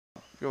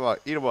Come on,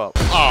 eat him up.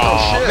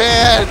 Oh,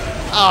 man!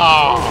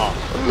 Oh,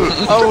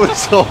 I was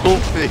so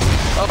hoping.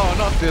 Oh,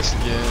 not this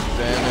again,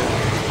 damn it.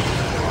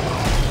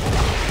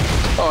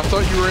 Oh, I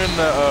thought you were in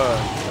the,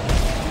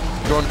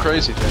 going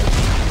crazy thing.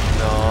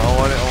 No, I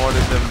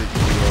wanted them to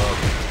eat you up.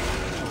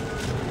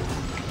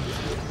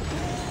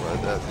 But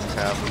that just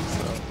happened,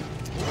 so.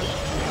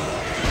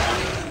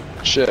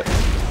 Shit.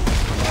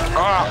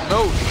 Ah,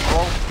 no!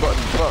 Wrong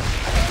button, fuck.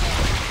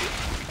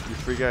 You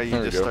freak out, you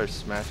There just we go. start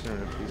smashing them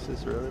to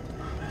pieces, really?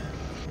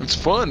 It's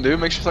fun, dude. It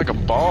makes you feel like a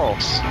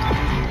boss.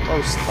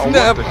 Oh,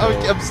 snap!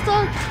 I'm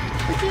stuck!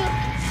 I can't.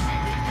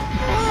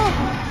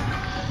 Ah.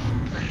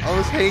 I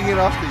was hanging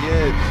off the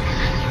edge.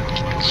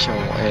 Get your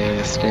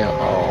ass down.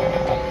 Oh.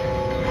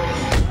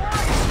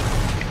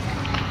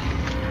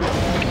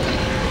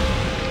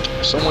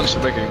 Someone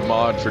should make a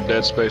mod for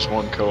Dead Space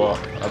 1 co-op.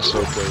 I'd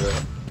so play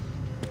that.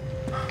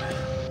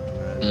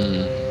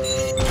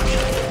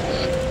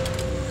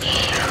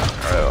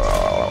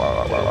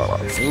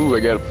 Ooh, I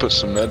gotta put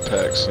some med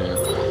packs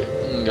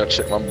in. Gotta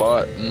check my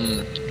bot.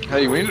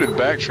 Hey, we need to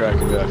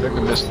backtrack a bit. I think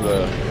we missed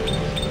the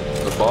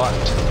bot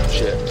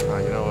shit. Oh,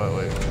 you know what?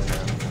 Wait.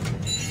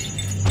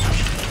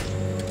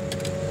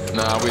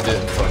 Nah, we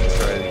didn't. Fucking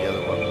try the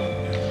other one.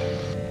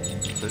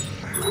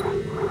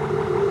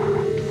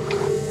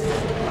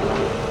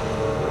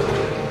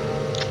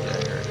 Yeah,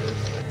 here it is.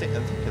 I think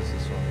it's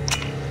this one.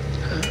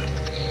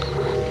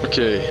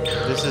 Okay.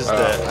 This is the.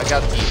 I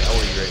got the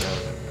Ellie right now.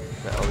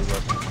 The Ellie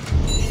weapon.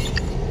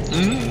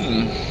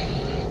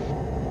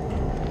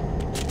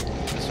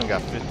 This one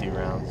got 50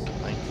 rounds.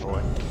 Like, for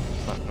what?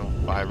 It's not no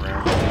 5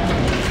 rounds.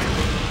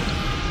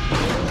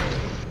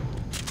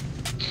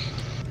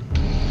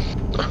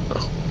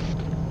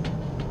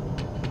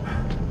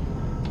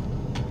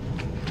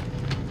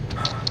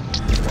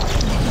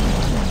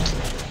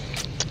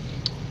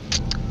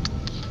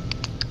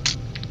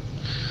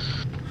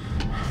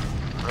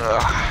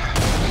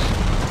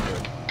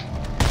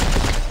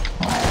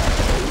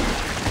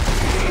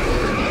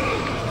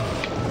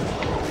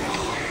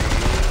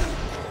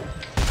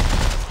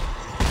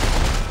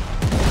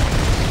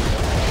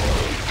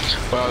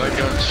 Wow, that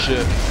gun's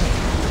shit.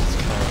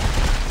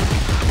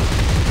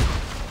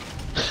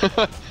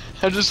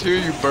 I just hear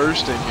you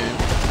bursting and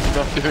you're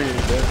not doing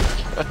any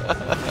damage.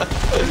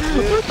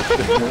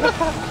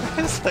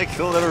 It's like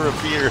a little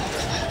repeater.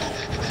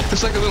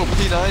 It's like a little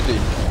P90.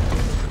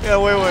 Yeah,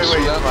 wait. So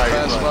He's that right,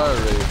 fast he's fire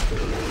rate.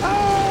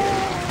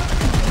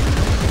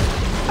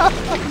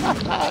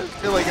 I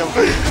feel like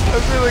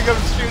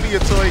I'm shooting a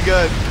toy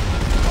gun.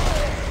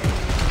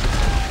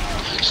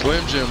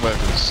 Slim Jim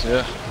weapons,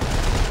 yeah.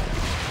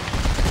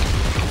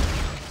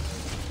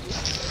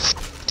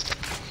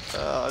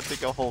 I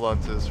think I'll hold on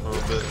to this for a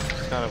little bit.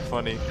 It's kind of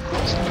funny.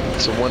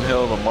 It's a one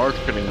hell of a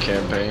marketing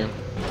campaign.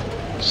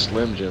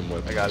 Slim Jim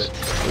weapons. I got it.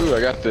 Ooh, I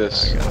got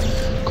this.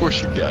 Of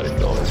course you got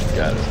it, always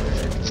got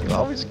it. You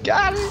always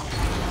got it.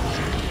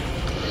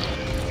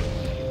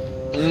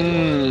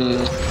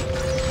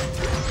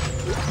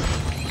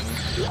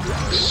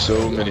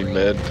 So many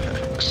med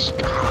packs.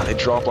 God, they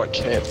drop like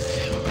candy.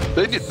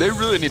 They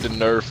really need to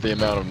nerf the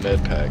amount of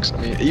med packs. I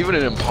mean, even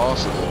in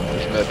Impossible,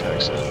 there's med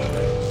packs in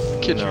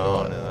it. Kid you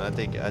not. No, I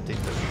think the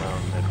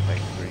amount med pack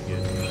is pretty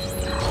good.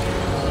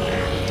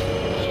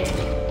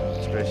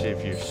 Especially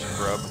if you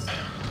scrub,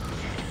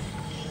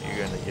 you're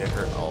gonna get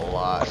hurt a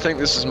lot. I think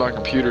this is my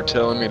computer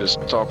telling me to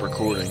stop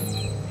recording.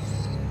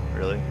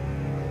 Really?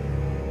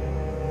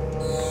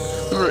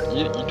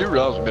 You do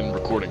realize we've been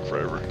recording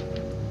forever.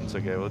 It's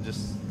okay. We'll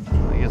just.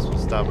 I guess we'll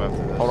stop after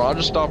this. Hold on, I'll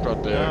just stop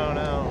right there.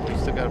 No, we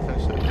still gotta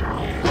finish it.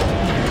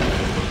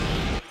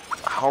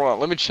 Hold on,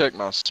 let me check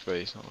my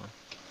space. Hold on.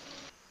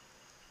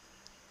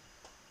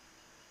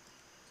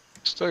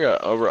 I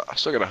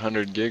still got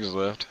 100 gigs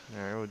left.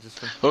 Alright, we'll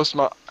just.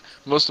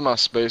 Most of my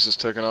space is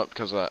taken up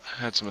because I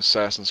had some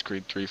Assassin's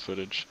Creed 3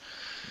 footage.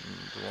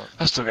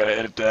 I still gotta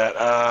edit that.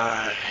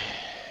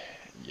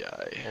 Yeah.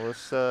 Well,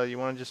 let's. You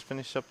wanna just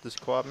finish up this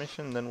quad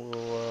mission, then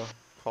we'll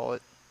call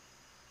it.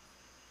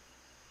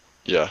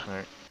 Yeah.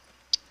 Alright.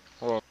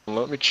 Hold on,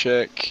 let me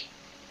check.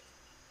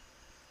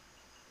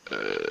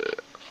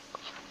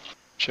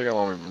 Check how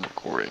long we've been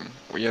recording.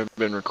 We have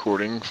been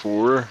recording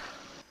for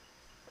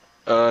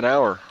an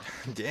hour.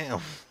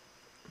 Damn.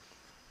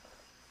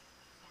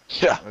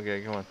 Yeah.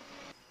 Okay, come on.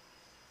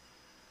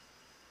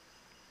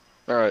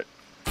 Alright.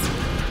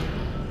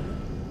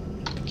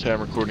 Okay,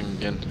 I'm recording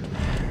again.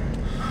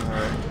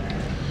 Alright.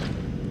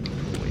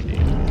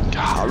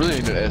 God, I really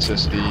need an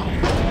SSD.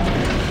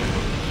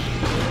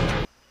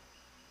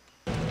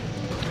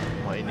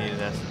 Why you need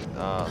an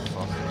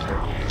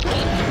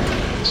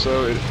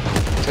So it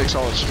takes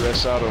all the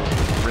stress out of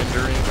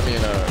rendering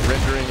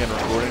and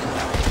recording.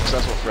 Because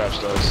that's what Fraps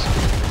does.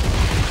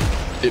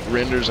 It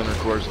renders and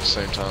records at the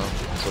same time.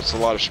 So it's a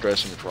lot of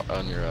stress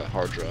on your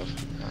hard drive.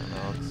 I don't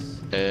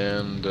know.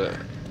 And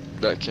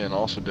that can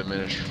also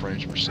diminish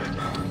frames per second.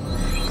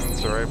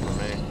 It's alright for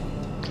me.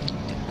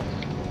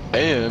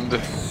 And,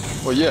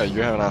 well, yeah,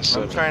 you have an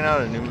i7. I'm trying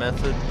out a new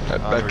method.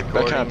 That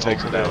kind of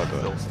takes it out of it.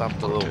 It'll stop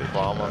the little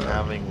problem I'm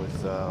having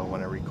with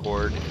when I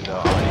record the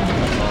audio.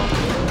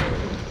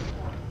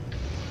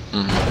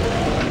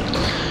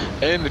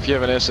 And if you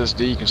have an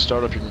SSD, you can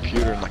start up your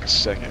computer in like a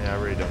second. Yeah, I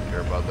really don't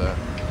care about that.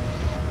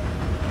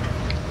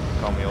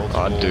 Call me old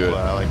school, I'd do it.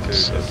 but I like to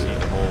see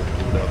the whole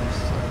boot up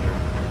structure.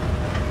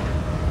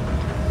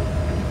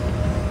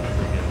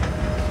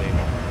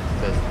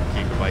 Says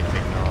gigabyte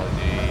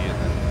technology, and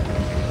then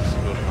you can just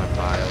go to my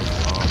BIOS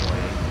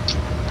calmly.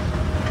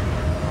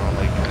 I don't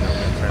like when I'm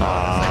turn on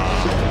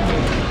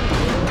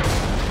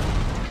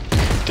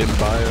Dim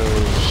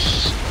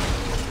BIOS.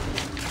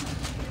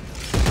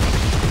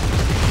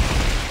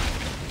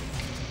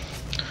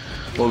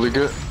 Well,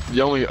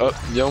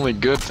 the only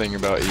good thing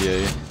about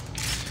EA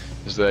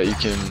is that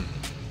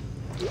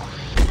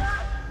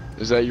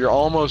you're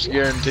almost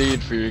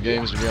guaranteed for your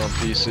games to be on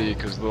PC,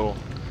 because they'll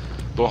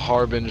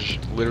harbinge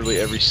literally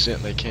every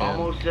cent they can.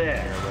 Almost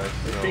there.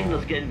 The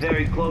signal's getting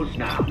very close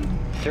now.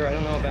 Sir, I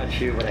don't know about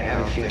you, but I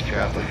haven't seen a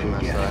traffic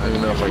food yet. I don't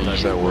even know if I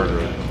use that word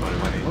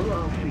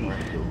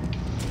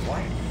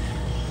right.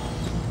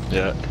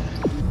 Yeah.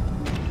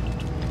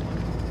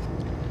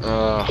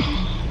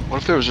 What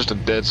if there was just a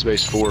Dead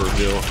Space 4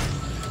 reveal?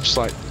 Just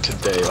like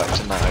today, like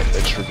tonight, they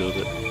just revealed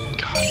it.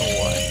 God, no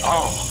way.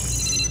 Oh!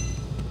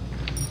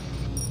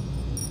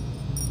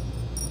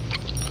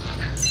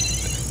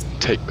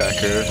 Take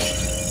Back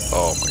Earth.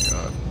 Oh my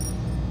god.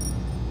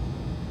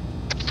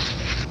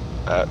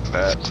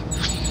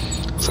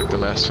 It's like the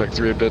Mass Effect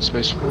 3 of Dead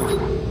Space 4.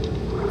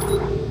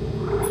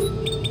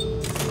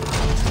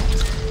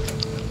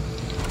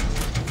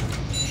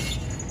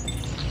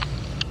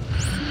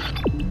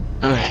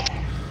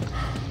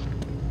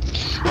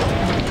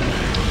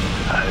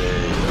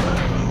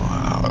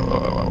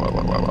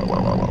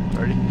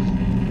 Ready?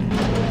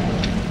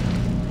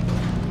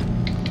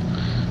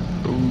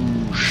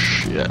 Oh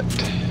shit.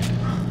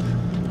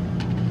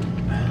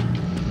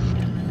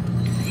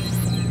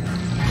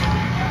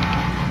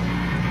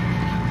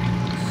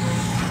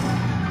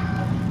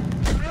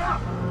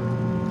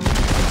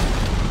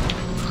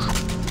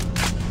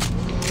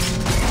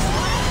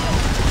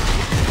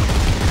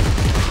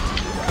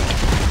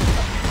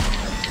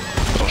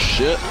 Oh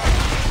shit.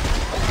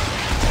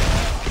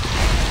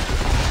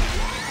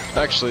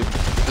 Actually,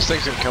 this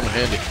thing's gonna come in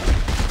handy.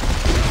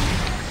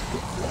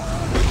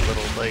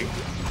 Little late.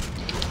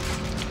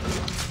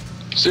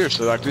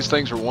 Seriously, like these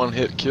things are one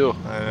hit kill.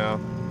 I know.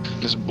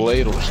 This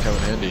blade will just come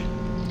in handy.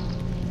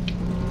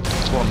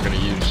 That's what I'm gonna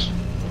use.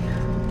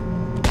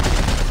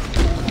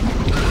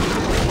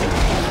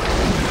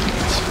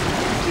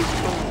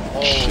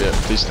 Oh shit,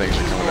 these things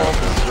are coming out.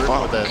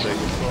 Fuck. That thing.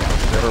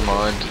 Never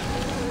mind.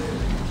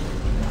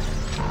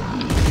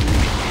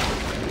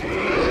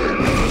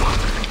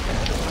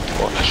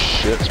 What the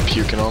shit? It's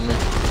puking on me. I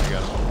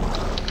got it.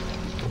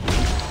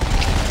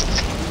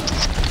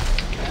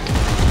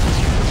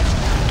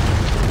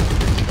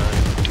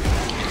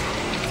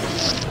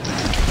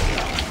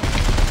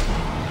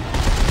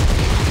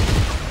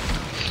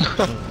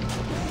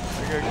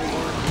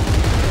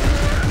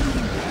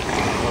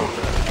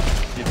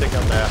 You think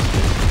I'm nasty?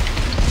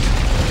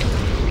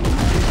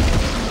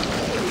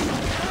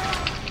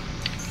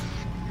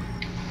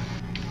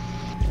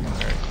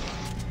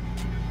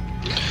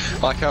 I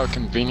like how it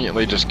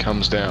conveniently just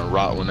comes down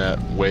right when that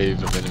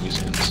wave of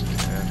enemies ends.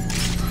 Yeah.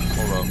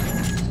 Hold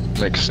up.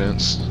 Makes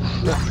sense.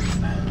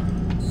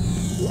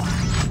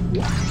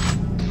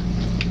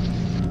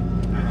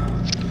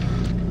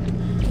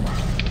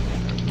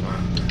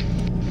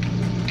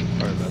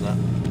 Sorry about that.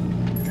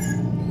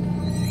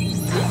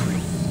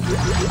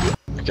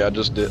 Okay, I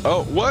just did.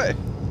 Oh, what?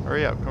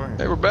 Hurry up, come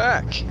Hey, here. we're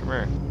back. Come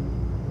here.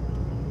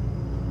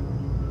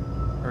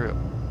 Hurry up.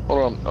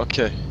 Hold on.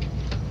 Okay.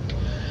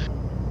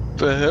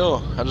 The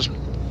hell? I just.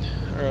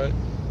 Alright.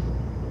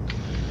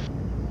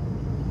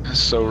 That's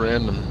so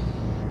random.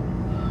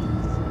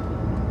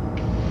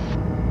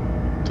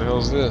 What the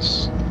hell's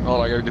this?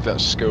 Oh, I gotta get that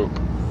scope.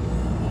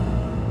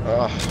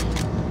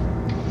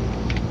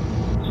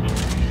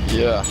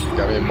 Yeah,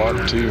 got me a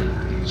Mark II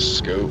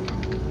scope.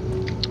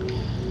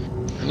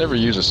 I never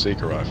use a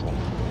Seeker rifle.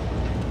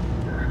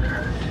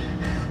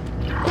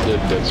 I did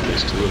Dead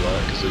Space 2 a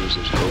lot because it was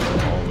just open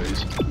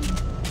always.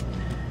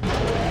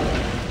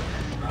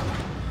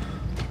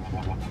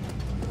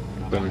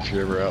 But if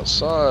you're ever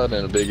outside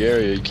in a big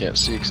area, you can't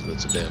see because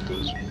that's a damn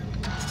blizzard.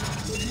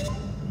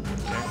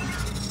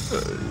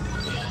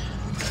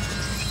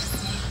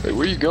 Wait,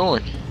 where are you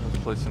going?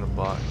 I'm placing a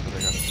box.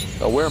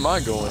 Oh, where am I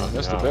going?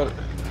 That's the better.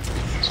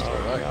 That's the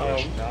right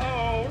question.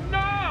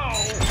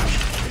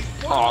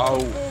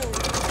 Oh.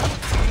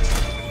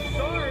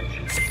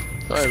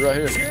 Alright, right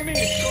here. Hear me,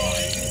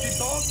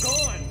 it's all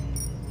gone.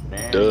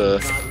 Man, Duh.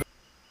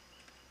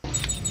 what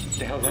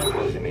the hell's that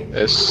supposed to mean?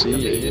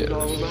 SCAF.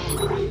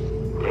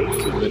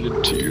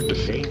 Committed to your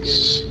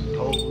defense.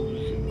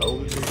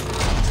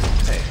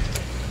 Hey,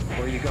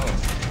 where are you going?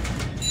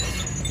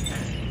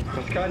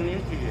 What's gotten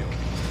into you?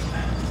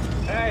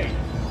 Hey!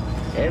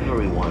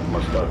 Everyone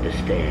must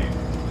understand.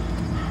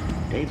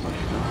 They must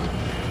know.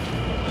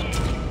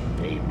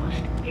 They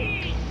must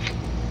eat.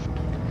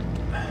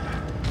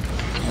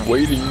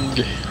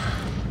 Waiting.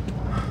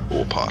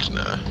 Oh,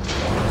 partner.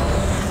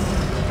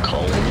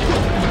 Calling.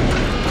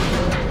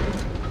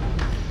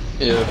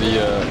 Yeah,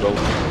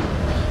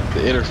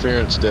 the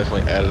interference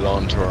definitely added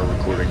on to our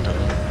recording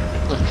time.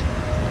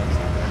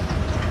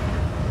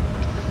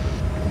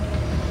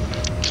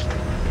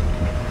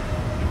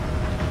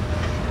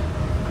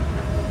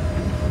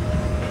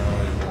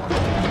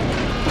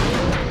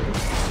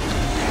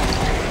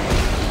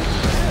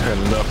 Had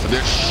enough of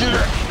this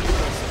shit.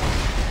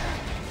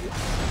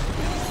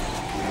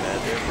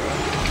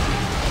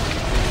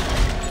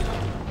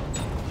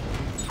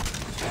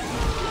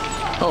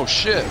 Oh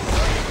shit.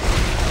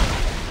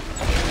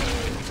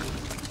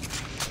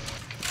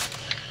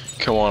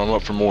 Come on, I'm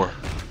up for more.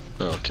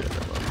 Okay,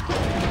 never mind.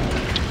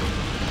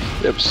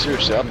 Yep,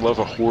 seriously, I'd love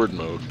a horde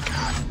mode.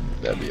 God,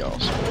 that'd be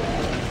awesome.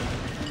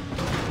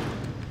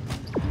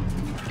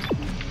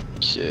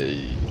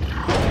 Okay.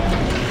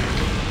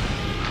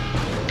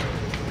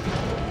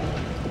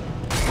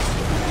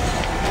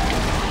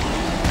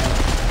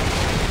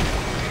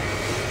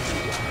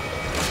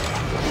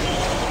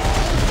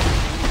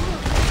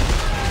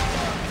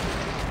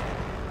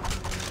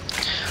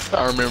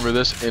 I remember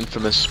this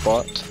infamous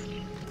spot.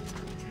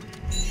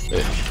 Yeah.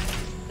 Are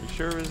you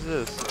sure it was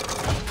this?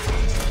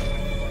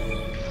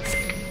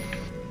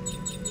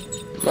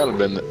 Might have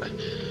been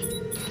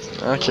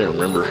I can't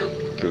remember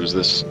if it was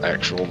this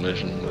actual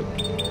mission,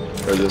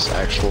 or this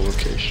actual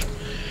location.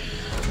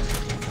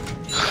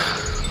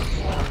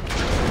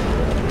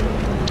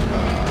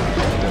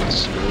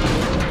 That's good.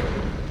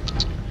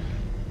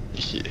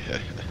 Yeah.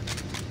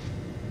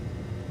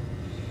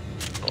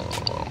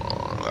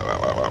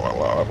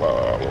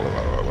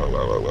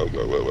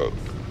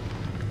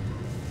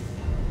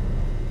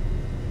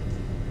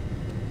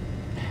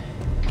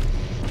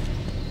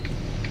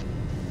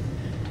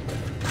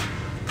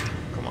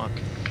 Come on.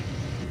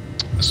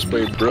 This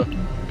way, bruh.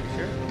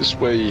 Sure. This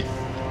way.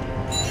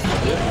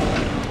 Yeah.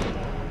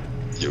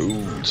 Yo,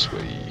 this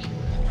way.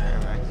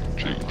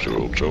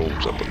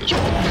 Jones up on this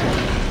one.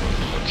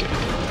 Okay.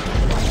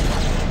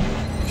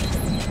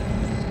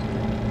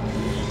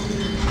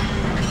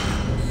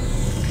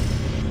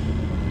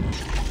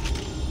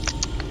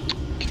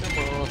 Come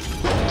on.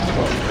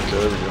 Oh, okay,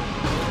 there we go.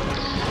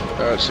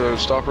 Alright, so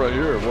stop right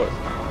here or what?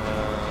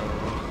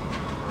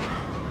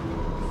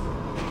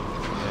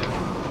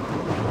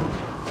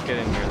 Yeah. Get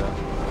in here though.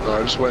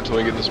 Alright, just wait until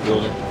we get in this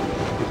building.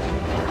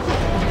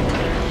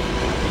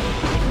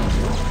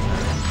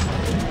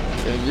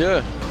 And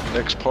yeah,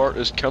 next part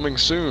is coming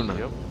soon.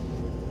 Yep.